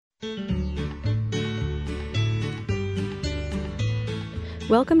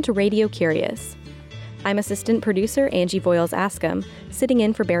Welcome to Radio Curious. I'm assistant producer Angie Voiles-Ascom, sitting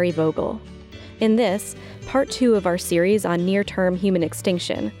in for Barry Vogel. In this, part 2 of our series on near-term human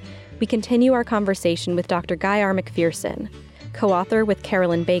extinction, we continue our conversation with Dr. Guy R. McPherson, co-author with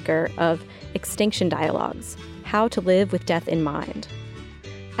Carolyn Baker of Extinction Dialogues: How to Live with Death in Mind.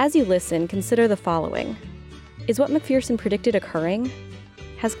 As you listen, consider the following. Is what McPherson predicted occurring?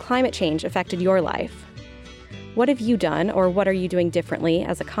 Has climate change affected your life? What have you done, or what are you doing differently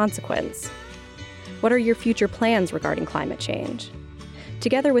as a consequence? What are your future plans regarding climate change?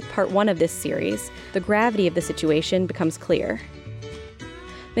 Together with part 1 of this series, the gravity of the situation becomes clear.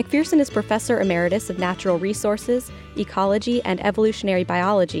 McPherson is Professor Emeritus of Natural Resources, Ecology, and Evolutionary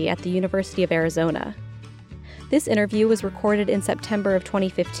Biology at the University of Arizona. This interview was recorded in September of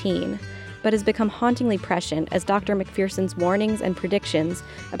 2015, but has become hauntingly prescient as Dr. McPherson's warnings and predictions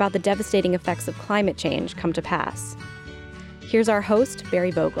about the devastating effects of climate change come to pass. Here's our host, Barry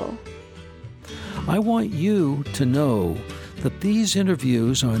Vogel. I want you to know that these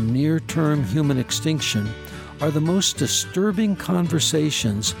interviews on near-term human extinction are the most disturbing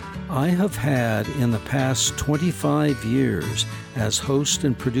conversations I have had in the past 25 years as host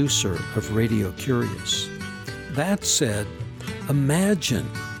and producer of Radio Curious. That said, imagine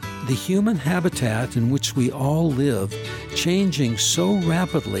the human habitat in which we all live changing so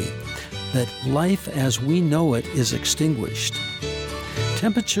rapidly that life as we know it is extinguished.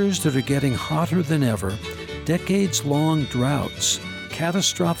 Temperatures that are getting hotter than ever, decades-long droughts,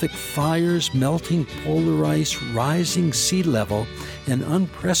 catastrophic fires, melting polar ice, rising sea level, and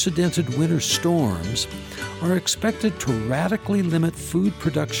unprecedented winter storms are expected to radically limit food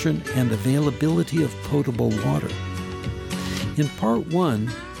production and availability of potable water. In part 1,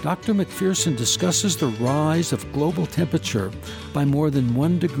 Dr. McPherson discusses the rise of global temperature by more than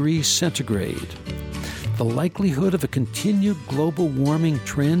 1 degree centigrade, the likelihood of a continued global warming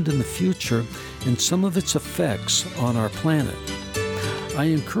trend in the future, and some of its effects on our planet. I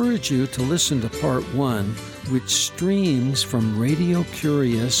encourage you to listen to part 1, which streams from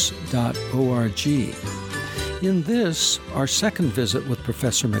radiocurious.org. In this, our second visit with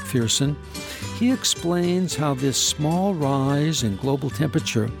Professor McPherson, he explains how this small rise in global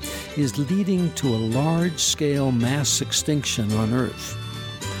temperature is leading to a large-scale mass extinction on Earth.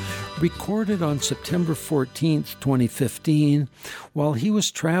 Recorded on September 14, 2015, while he was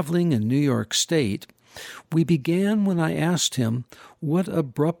traveling in New York State, we began when I asked him what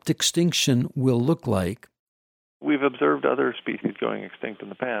abrupt extinction will look like. We've observed other species going extinct in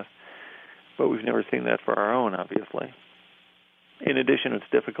the past, but we've never seen that for our own, obviously. In addition, it's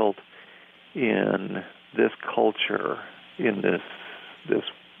difficult in this culture, in this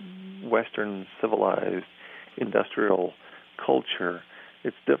Western civilized industrial culture.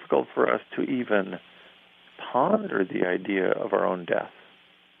 It's difficult for us to even ponder the idea of our own death.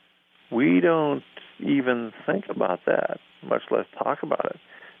 We don't even think about that, much less talk about it.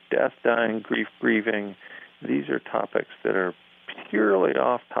 Death, dying, grief, grieving, these are topics that are purely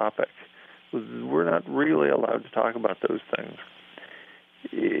off topic. We're not really allowed to talk about those things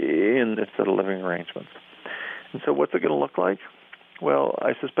in this set of living arrangements. And so what's it going to look like? Well,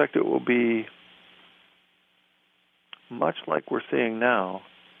 I suspect it will be much like we're seeing now,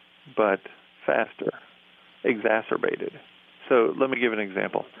 but faster, exacerbated. So let me give an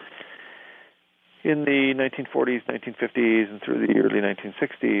example. In the 1940s, 1950s, and through the early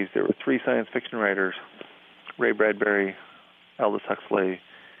 1960s, there were 3 science fiction writers, Ray Bradbury, Aldous Huxley,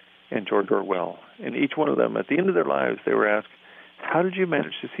 and George Orwell. And each one of them, at the end of their lives, they were asked, how did you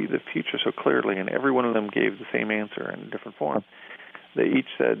manage to see the future so clearly? And every one of them gave the same answer in a different form. They each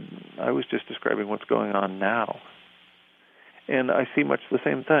said, I was just describing what's going on now. And I see much the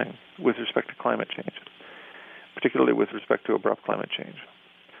same thing with respect to climate change, particularly with respect to abrupt climate change.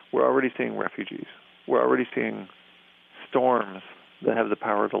 We're already seeing refugees. We're already seeing storms that have the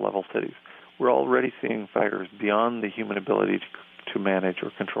power to level cities. We're already seeing fires beyond the human ability to manage or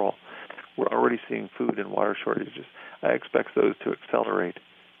control. We're already seeing food and water shortages. I expect those to accelerate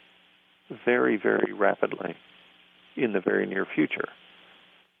very, very rapidly in the very near future.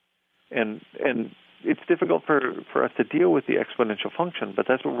 And it's difficult for us to deal with the exponential function, but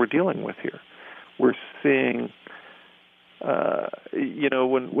that's what we're dealing with here. We're seeing,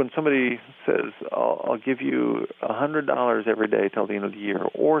 when somebody says, I'll give you $100 every day till the end of the year,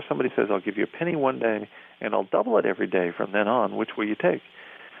 or somebody says, I'll give you a penny one day and I'll double it every day from then on, which will you take?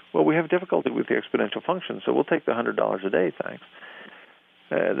 Well, we have difficulty with the exponential function, so we'll take the $100 a day, thanks.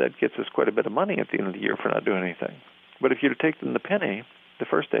 That gets us quite a bit of money at the end of the year for not doing anything. But if you take the penny, the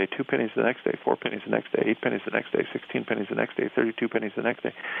first day, 2 pennies the next day, 4 pennies the next day, 8 pennies the next day, 16 pennies the next day, 32 pennies the next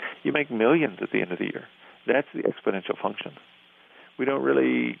day. You make millions at the end of the year. That's the exponential function. We don't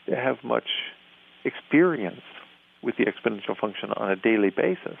really have much experience with the exponential function on a daily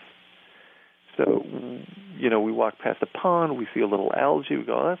basis. So, we walk past a pond, we see a little algae, we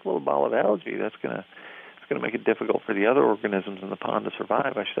go, oh, that's a little ball of algae. It's going to make it difficult for the other organisms in the pond to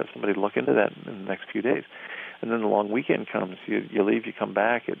survive. I should have somebody look into that in the next few days. And then the long weekend comes. You leave, you come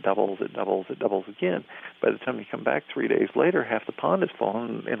back, it doubles again. By the time you come back 3 days later, half the pond is full,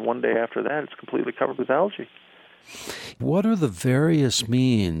 and one day after that, it's completely covered with algae. What are the various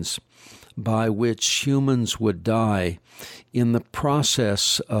means by which humans would die in the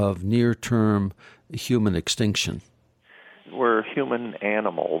process of near-term human extinction? We're human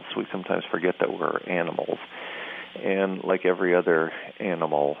animals. We sometimes forget that we're animals. And like every other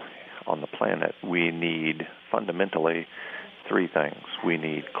animal on the planet, we need fundamentally 3 things. We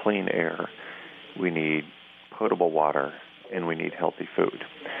need clean air, we need potable water, and we need healthy food.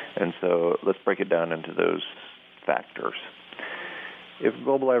 And so let's break it down into those factors. If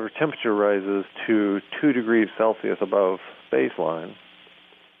global average temperature rises to 2 degrees Celsius above baseline,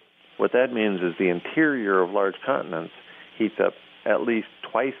 what that means is the interior of large continents heats up at least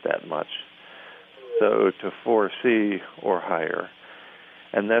twice that much, so to 4°C or higher.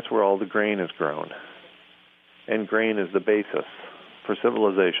 And that's where all the grain is grown. And grain is the basis for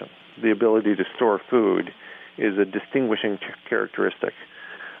civilization. The ability to store food is a distinguishing characteristic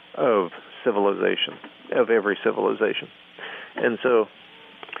of civilization, of every civilization. And so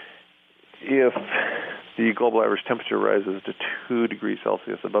if the global average temperature rises to 2 degrees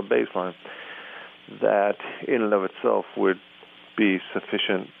Celsius above baseline, that in and of itself would be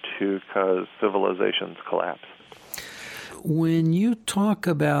sufficient to cause civilization's collapse. When you talk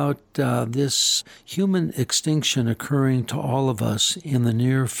about this human extinction occurring to all of us in the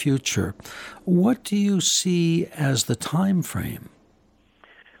near future, what do you see as the time frame?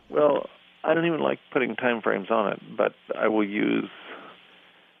 Well, I don't even like putting time frames on it, but I will use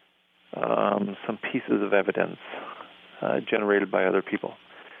some pieces of evidence generated by other people.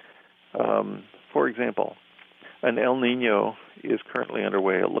 For example, an El Nino is currently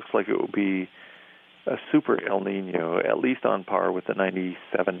underway. It looks like it will be a super El Nino, at least on par with the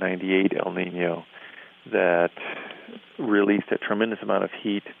 97, 98 El Nino that released a tremendous amount of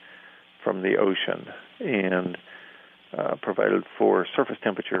heat from the ocean and provided for surface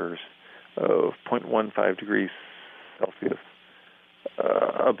temperatures of 0.15 degrees Celsius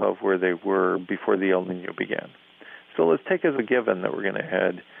above where they were before the El Nino began. So let's take as a given that we're going to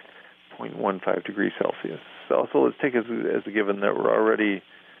head 0.15 degrees Celsius. So let's take as a given that we're already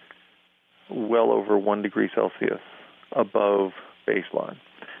well over 1 degree Celsius above baseline.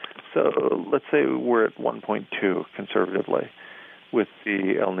 So let's say we're at 1.2 conservatively with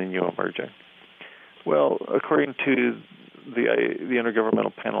the El Nino emerging. Well, according to the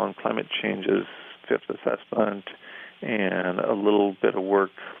Intergovernmental Panel on Climate Change's fifth assessment and a little bit of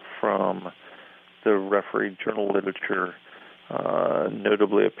work from the refereed journal literature,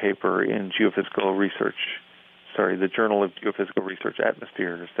 notably a paper in the Journal of Geophysical Research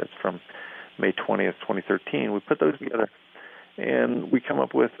Atmospheres, that's from May 20th, 2013. We put those together, and we come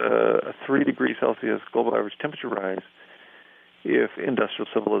up with a 3 degree Celsius global average temperature rise if industrial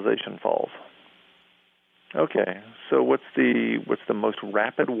civilization falls. Okay, so what's the most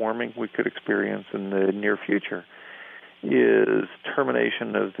rapid warming we could experience in the near future is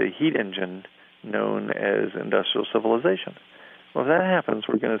termination of the heat engine known as industrial civilization. Well, if that happens,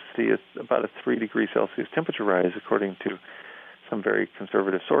 we're going to see about a 3 degree Celsius temperature rise according to some very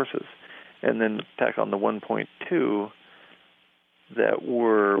conservative sources. And then tack on the 1.2 that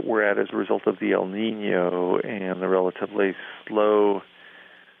we're at as a result of the El Nino and the relatively slow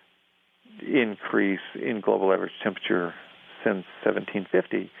increase in global average temperature since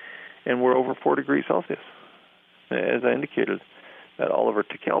 1750, and we're over 4 degrees Celsius. As I indicated, that Oliver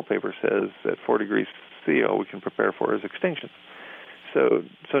Tickell paper says at 4 degrees C, all we can prepare for is extinction.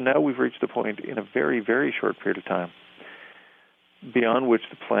 So now we've reached a point in a very, very short period of time beyond which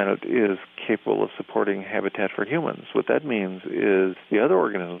the planet is capable of supporting habitat for humans. What that means is the other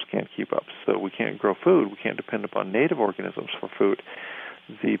organisms can't keep up, so we can't grow food. We can't depend upon native organisms for food.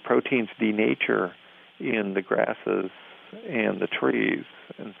 The proteins denature in the grasses and the trees,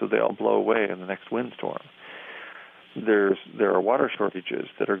 and so they all blow away in the next windstorm. There are water shortages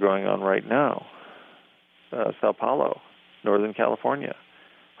that are going on right now. Sao Paulo, Northern California,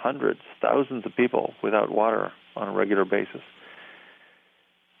 hundreds, thousands of people without water on a regular basis.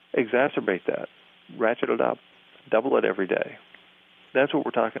 Exacerbate that, ratchet it up, double it every day. That's what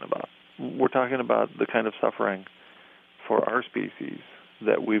we're talking about. We're talking about the kind of suffering for our species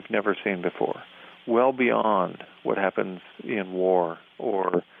that we've never seen before, well beyond what happens in war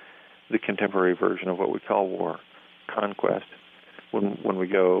or the contemporary version of what we call war, conquest, when we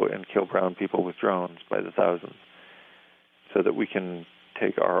go and kill brown people with drones by the thousands so that we can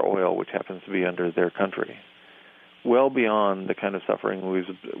take our oil, which happens to be under their country, well beyond the kind of suffering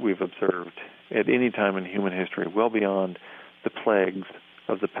we've observed at any time in human history, well beyond the plagues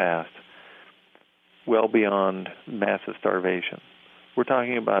of the past, well beyond massive starvation. We're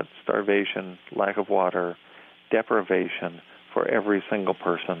talking about starvation, lack of water, deprivation for every single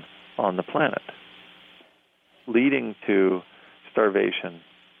person on the planet, leading to starvation,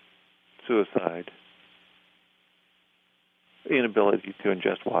 suicide, inability to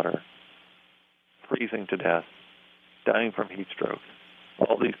ingest water, freezing to death, dying from heat stroke,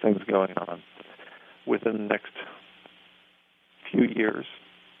 all these things going on within the next few years,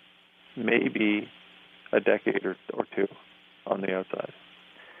 maybe a decade or two on the outside.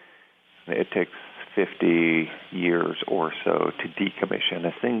 It takes 50 years or so to decommission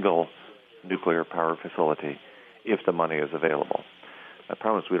a single nuclear power facility if the money is available. I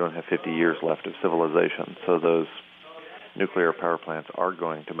promise we don't have 50 years left of civilization, so those nuclear power plants are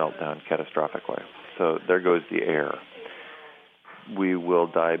going to melt down catastrophically. So there goes the air. We will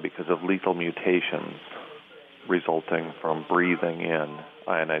die because of lethal mutations resulting from breathing in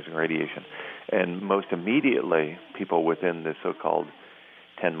ionizing radiation. And most immediately, people within the so-called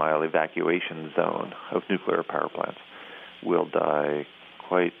 10-mile evacuation zone of nuclear power plants will die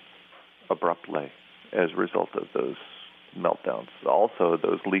quite abruptly as a result of those meltdowns. Also,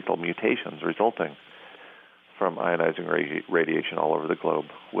 those lethal mutations resulting from ionizing radiation all over the globe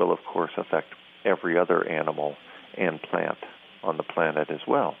will, of course, affect every other animal and plant on the planet as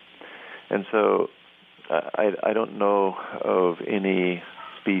well. And so I don't know of any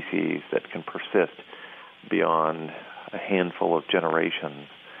species that can persist beyond a handful of generations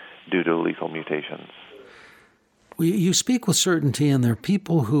due to lethal mutations. You speak with certainty, and there are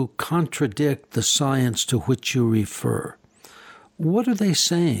people who contradict the science to which you refer. What are they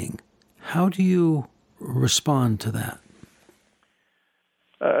saying? How do you respond to that?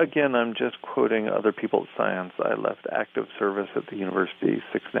 Again, I'm just quoting other people's science. I left active service at the university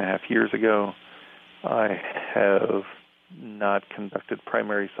 6.5 years ago. I have not conducted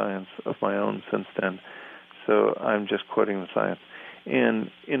primary science of my own since then, so I'm just quoting the science. And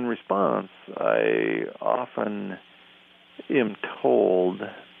in response, I often am told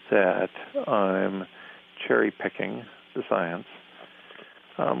that I'm cherry-picking the science,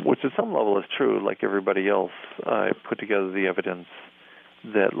 which at some level is true. Like everybody else, I put together the evidence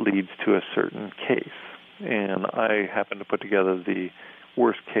that leads to a certain case. And I happen to put together the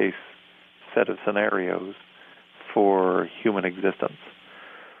worst-case set of scenarios for human existence.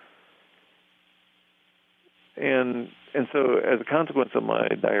 And so as a consequence of my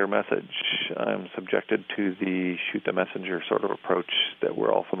dire message, I'm subjected to the shoot-the-messenger sort of approach that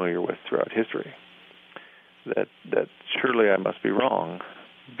we're all familiar with throughout history. That surely I must be wrong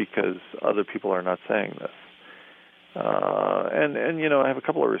because other people are not saying this. And you know, I have a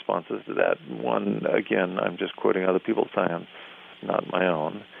couple of responses to that. One, again, I'm just quoting other people's science, not my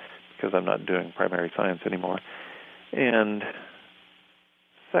own, because I'm not doing primary science anymore. And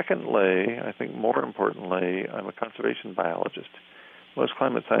secondly, I think more importantly, I'm a conservation biologist. Most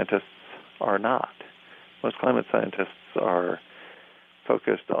climate scientists are not. Most climate scientists are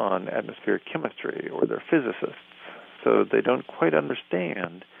focused on atmospheric chemistry, or they're physicists. So they don't quite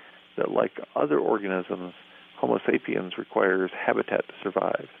understand that, like other organisms, Homo sapiens requires habitat to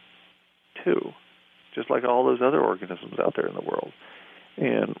survive, too, just like all those other organisms out there in the world.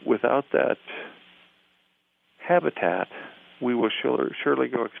 And without that habitat, we will surely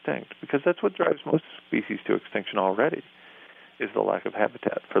go extinct, because that's what drives most species to extinction already, is the lack of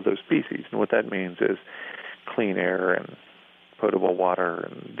habitat for those species. And what that means is clean air and potable water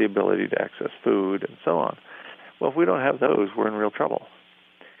and the ability to access food and so on. Well, if we don't have those, we're in real trouble.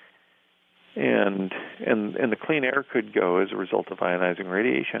 And the clean air could go as a result of ionizing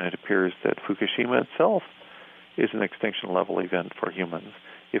radiation. It appears that Fukushima itself is an extinction-level event for humans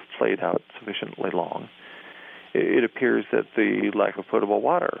if played out sufficiently long. It appears that the lack of potable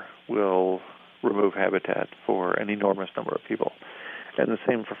water will remove habitat for an enormous number of people. And the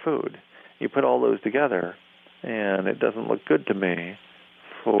same for food. You put all those together, and it doesn't look good to me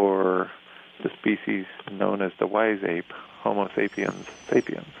for the species known as the wise ape, Homo sapiens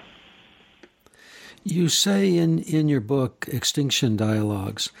sapiens. You say in your book, Extinction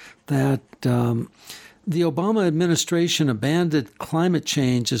Dialogues, that the Obama administration abandoned climate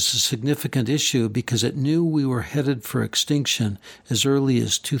change as a significant issue because it knew we were headed for extinction as early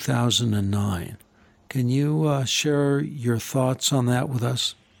as 2009. Can you share your thoughts on that with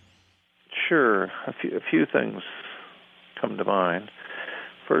us? Sure. A few things come to mind.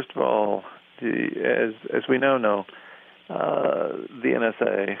 First of all, as we now know, the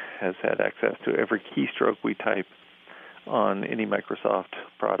NSA has had access to every keystroke we type on any Microsoft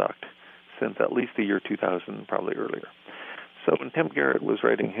product since at least the year 2000, probably earlier. So when Tim Garrett was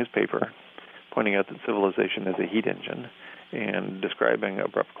writing his paper, pointing out that civilization is a heat engine and describing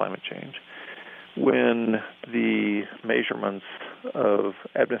abrupt climate change, when the measurements of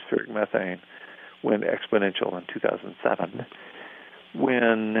atmospheric methane went exponential in 2007,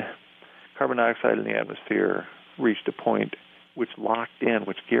 when carbon dioxide in the atmosphere reached a point which locked in,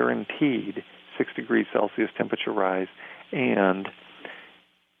 which guaranteed 6 degrees Celsius temperature rise and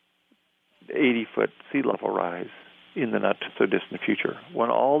 80-foot sea level rise in the not-so-distant future. When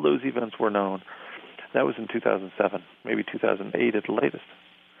all those events were known, that was in 2007, maybe 2008 at the latest.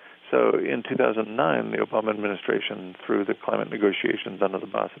 So in 2009, the Obama administration, through the climate negotiations under the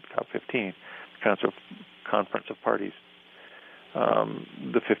boss at COP15, Conference of Parties,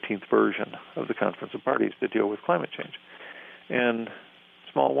 the 15th version of the Conference of Parties to deal with climate change. And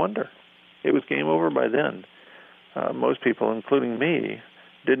small wonder. It was game over by then. Most people, including me,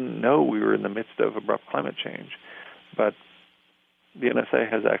 didn't know we were in the midst of abrupt climate change. But the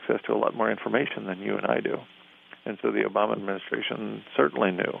NSA has access to a lot more information than you and I do. And so the Obama administration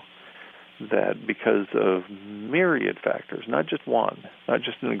certainly knew that because of myriad factors, not just one, not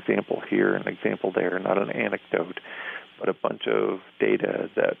just an example here, an example there, not an anecdote, but a bunch of data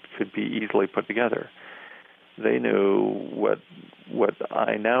that could be easily put together. They knew what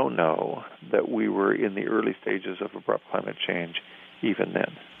I now know, that we were in the early stages of abrupt climate change even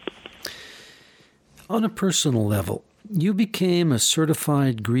then. On a personal level, you became a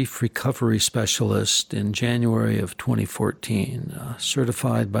certified grief recovery specialist in January of 2014,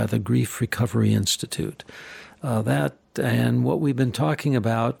 certified by the Grief Recovery Institute. That and what we've been talking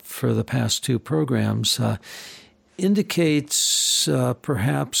about for the past two programs indicates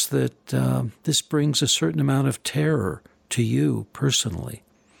perhaps that this brings a certain amount of terror to you personally.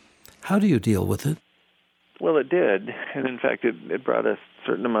 How do you deal with it? Well, it did. And in fact, it brought a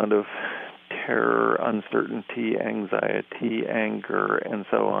certain amount of terror, uncertainty, anxiety, anger, and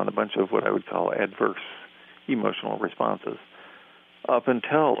so on, a bunch of what I would call adverse emotional responses, up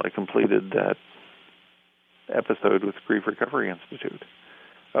until I completed that episode with Grief Recovery Institute.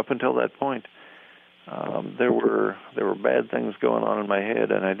 Up until that point, there were bad things going on in my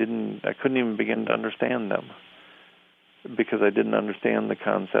head, and I couldn't even begin to understand them because I didn't understand the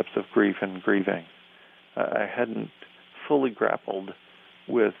concepts of grief and grieving. I hadn't fully grappled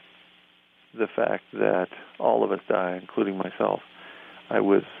with the fact that all of us die, including myself. I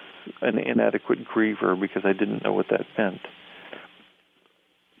was an inadequate griever because I didn't know what that meant.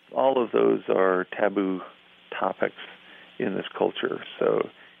 All of those are taboo topics in this culture, so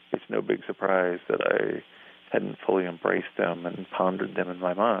it's no big surprise that I hadn't fully embraced them and pondered them in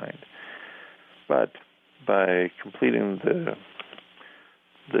my mind. But by completing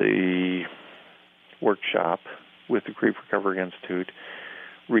the workshop with the Grief Recovery Institute,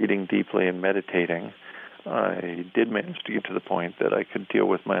 reading deeply and meditating, I did manage to get to the point that I could deal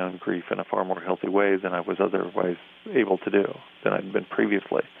with my own grief in a far more healthy way than I was otherwise able to do, than I'd been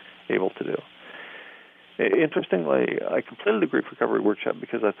previously able to do. Interestingly, I completed the Grief Recovery Workshop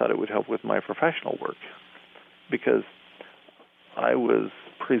because I thought it would help with my professional work, because I was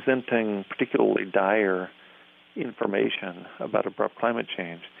presenting particularly dire information about abrupt climate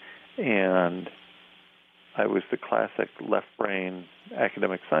change, and I was the classic left-brain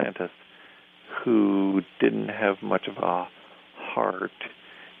academic scientist who didn't have much of a heart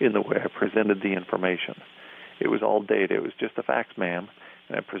in the way I presented the information. It was all data. It was just the facts, ma'am.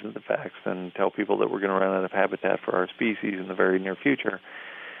 And I present the facts and tell people that we're going to run out of habitat for our species in the very near future.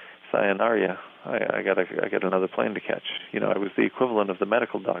 Sayonara, I got another plane to catch. I was the equivalent of the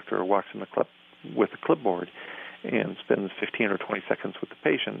medical doctor who walks in with a clipboard and spends 15 or 20 seconds with the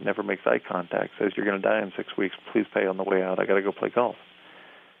patient, never makes eye contact, says, "You're going to die in 6 weeks. Please pay on the way out. I got to go play golf."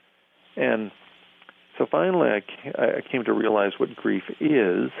 And so finally I came to realize what grief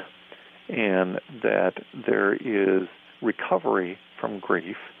is, and that there is recovery from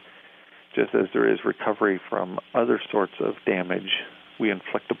grief, just as there is recovery from other sorts of damage we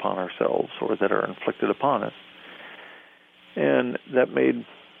inflict upon ourselves or that are inflicted upon us. And that made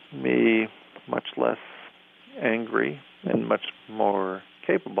me much less angry and much more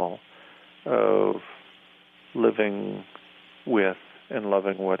capable of living with and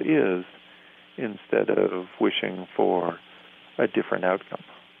loving what is, instead of wishing for a different outcome.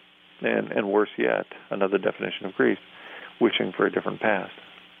 And worse yet, another definition of grief, wishing for a different past.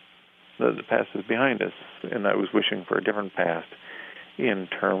 The past is behind us, and I was wishing for a different past in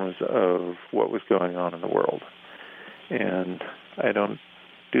terms of what was going on in the world. And I don't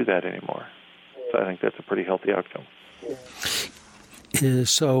do that anymore. So I think that's a pretty healthy outcome.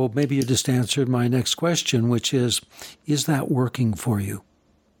 So maybe you just answered my next question, which is that working for you?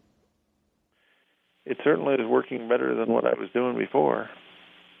 It certainly is working better than what I was doing before.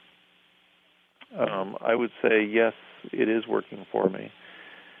 I would say, yes, it is working for me.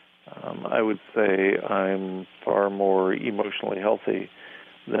 I would say I'm far more emotionally healthy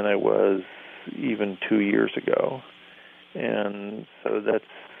than I was even 2 years ago. And so that's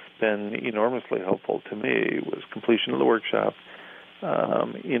been enormously helpful to me, was completion of the workshop,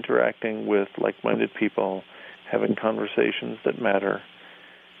 interacting with like-minded people, having conversations that matter,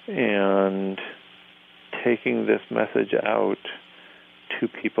 and taking this message out to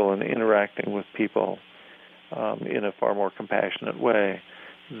people and interacting with people in a far more compassionate way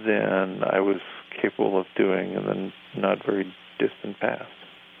than I was capable of doing in the not very distant past.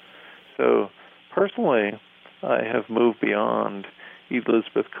 So personally, I have moved beyond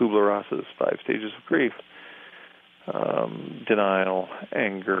Elizabeth Kubler-Ross's 5 stages of grief: denial,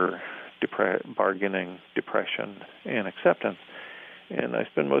 anger, bargaining, depression, and acceptance. And I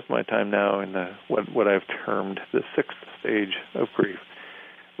spend most of my time now in what I've termed the 6th stage of grief,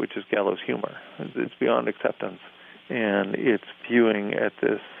 which is gallows humor. It's beyond acceptance, and it's viewing at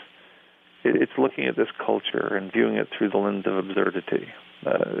this. It's looking at this culture and viewing it through the lens of absurdity.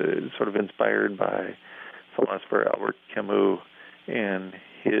 It's sort of inspired by philosopher Albert Camus and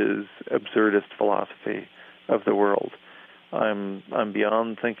his absurdist philosophy of the world. I'm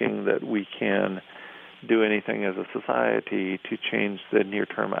beyond thinking that we can do anything as a society to change the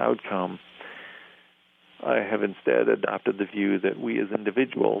near-term outcome. I have instead adopted the view that we as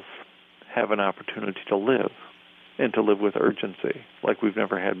individuals have an opportunity to live, and to live with urgency like we've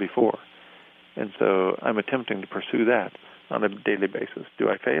never had before. And so I'm attempting to pursue that on a daily basis. Do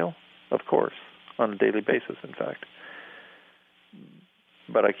I fail? Of course, on a daily basis, in fact.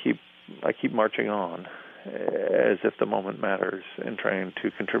 But I keep marching on as if the moment matters and trying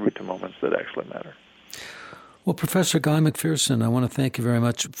to contribute to moments that actually matter. Well, Professor Guy McPherson, I want to thank you very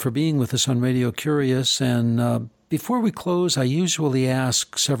much for being with us on Radio Curious. And before we close, I usually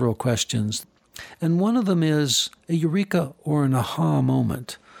ask several questions. And one of them is a eureka or an aha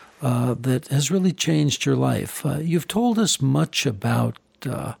moment that has really changed your life. You've told us much about,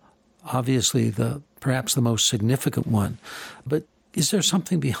 obviously, perhaps the most significant one. But is there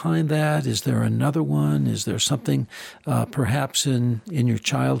something behind that? Is there another one? Is there something perhaps in your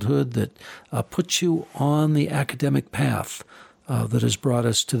childhood that puts you on the academic path that has brought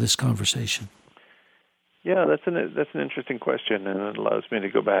us to this conversation? Yeah, that's an interesting question, and it allows me to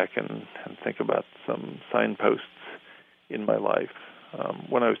go back and think about some signposts in my life.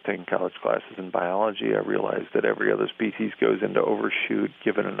 When I was taking college classes in biology, I realized that every other species goes into overshoot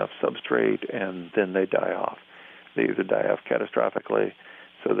given enough substrate, and then they die off. They either die off catastrophically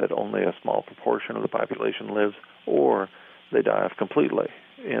so that only a small proportion of the population lives, or they die off completely,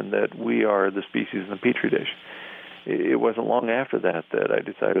 and that we are the species in the petri dish. It wasn't long after that I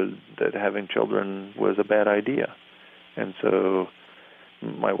decided that having children was a bad idea. And so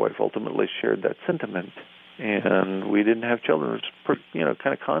my wife ultimately shared that sentiment, and we didn't have children. It was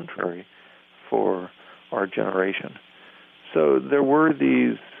kind of contrary for our generation. So there were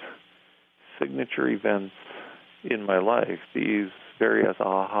these signature events in my life, these various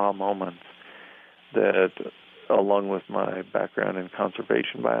aha moments that, along with my background in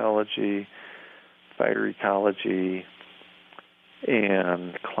conservation biology, fire ecology,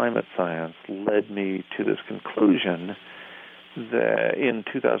 and climate science, led me to this conclusion that in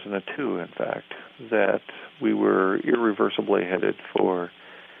 2002, in fact, that we were irreversibly headed for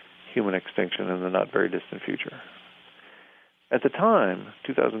human extinction in the not very distant future. At the time,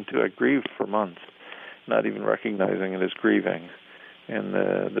 2002, I grieved for months, not even recognizing it as grieving, and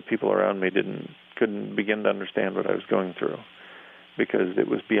the people around me couldn't begin to understand what I was going through, because it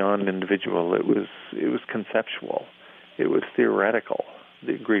was beyond individual. It was conceptual. It was theoretical,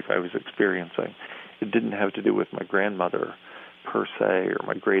 the grief I was experiencing. It didn't have to do with my grandmother per se, or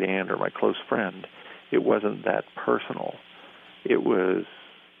my great aunt, or my close friend. It wasn't that personal. It was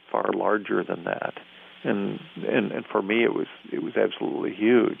far larger than that. And for me, it was absolutely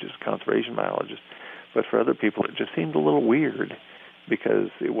huge as a conservation biologist. But for other people, it just seemed a little weird, because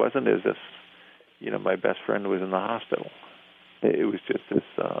it wasn't as if, my best friend was in the hospital. It was just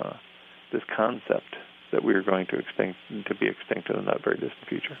this concept that we were going to be extinct in the not very distant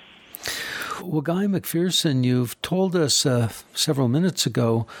future. Well, Guy McPherson, you've told us several minutes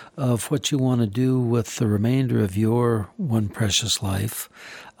ago of what you want to do with the remainder of your one precious life.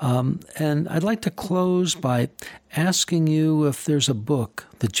 And I'd like to close by asking you if there's a book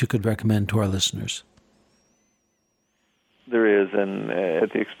that you could recommend to our listeners. There is, and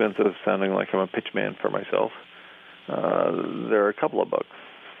at the expense of sounding like I'm a pitchman for myself, there are a couple of books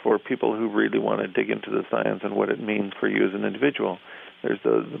for people who really want to dig into the science and what it means for you as an individual. There's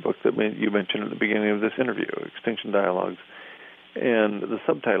the book that you mentioned at the beginning of this interview, Extinction Dialogues, and the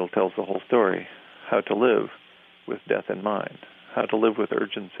subtitle tells the whole story, How to Live with Death in Mind, How to Live with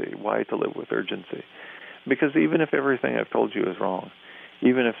Urgency, Why to Live with Urgency. Because even if everything I've told you is wrong,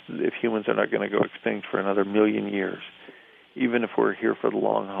 even if humans are not going to go extinct for another million years, even if we're here for the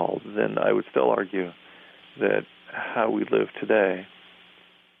long haul, then I would still argue that how we live today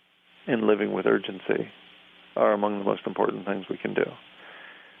and living with urgency are among the most important things we can do.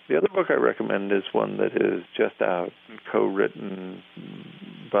 The other book I recommend is one that is just out, co-written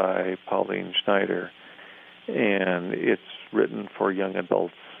by Pauline Schneider, and it's written for young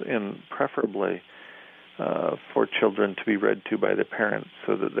adults and preferably for children to be read to by their parents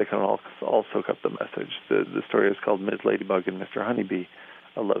so that they can all soak up the message. The story is called Ms. Ladybug and Mr. Honeybee,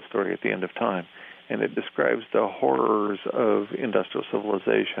 a love story at the end of time, and it describes the horrors of industrial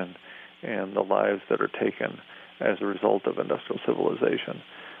civilization and the lives that are taken as a result of industrial civilization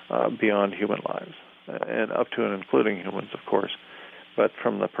beyond human lives, and up to and including humans, of course, but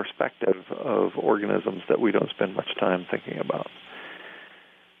from the perspective of organisms that we don't spend much time thinking about.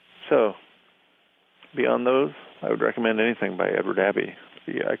 So, beyond those, I would recommend anything by Edward Abbey,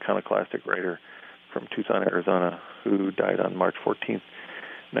 the iconoclastic writer from Tucson, Arizona, who died on March 14th,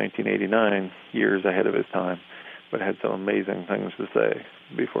 1989, years ahead of his time, but had some amazing things to say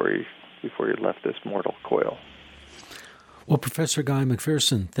before he left this mortal coil. Well, Professor Guy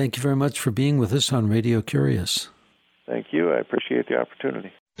McPherson, thank you very much for being with us on Radio Curious. Thank you. I appreciate the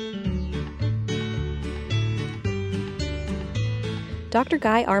opportunity. Dr.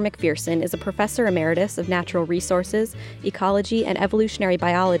 Guy R. McPherson is a professor emeritus of natural resources, ecology, and evolutionary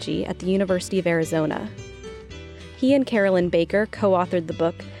biology at the University of Arizona. He and Carolyn Baker co-authored the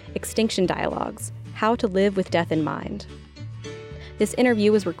book Extinction Dialogues, How to Live with Death in Mind. This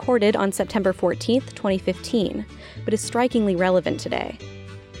interview was recorded on September 14th, 2015, but is strikingly relevant today.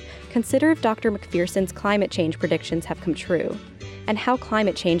 Consider if Dr. McPherson's climate change predictions have come true, and how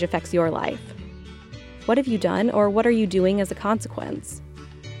climate change affects your life. What have you done, or what are you doing as a consequence?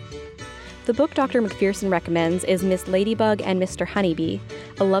 The book Dr. McPherson recommends is Miss Ladybug and Mr. Honeybee,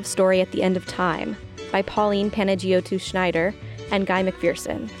 A Love Story at the End of Time, by Pauline Panagiotou Schneider and Guy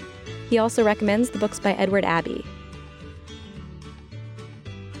McPherson. He also recommends the books by Edward Abbey.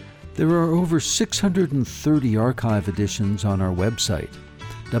 There are over 630 archive editions on our website,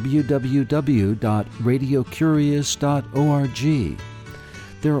 www.radiocurious.org.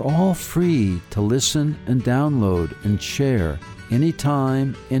 They're all free to listen and download and share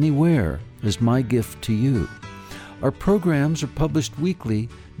anytime, anywhere as my gift to you. Our programs are published weekly,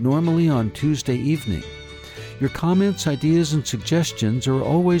 normally on Tuesday evening. Your comments, ideas, and suggestions are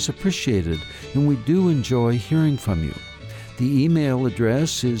always appreciated, and we do enjoy hearing from you. The email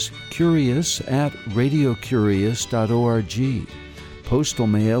address is curious@radiocurious.org. Postal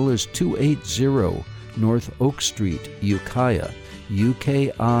mail is 280 North Oak Street, Ukiah,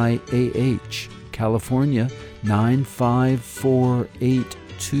 UKIAH, California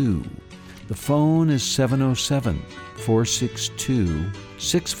 95482. The phone is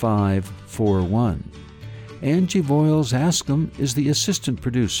 707-462-6541. Angie Voiles Askham is the assistant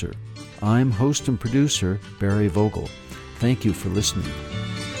producer. I'm host and producer Barry Vogel. Thank you for listening.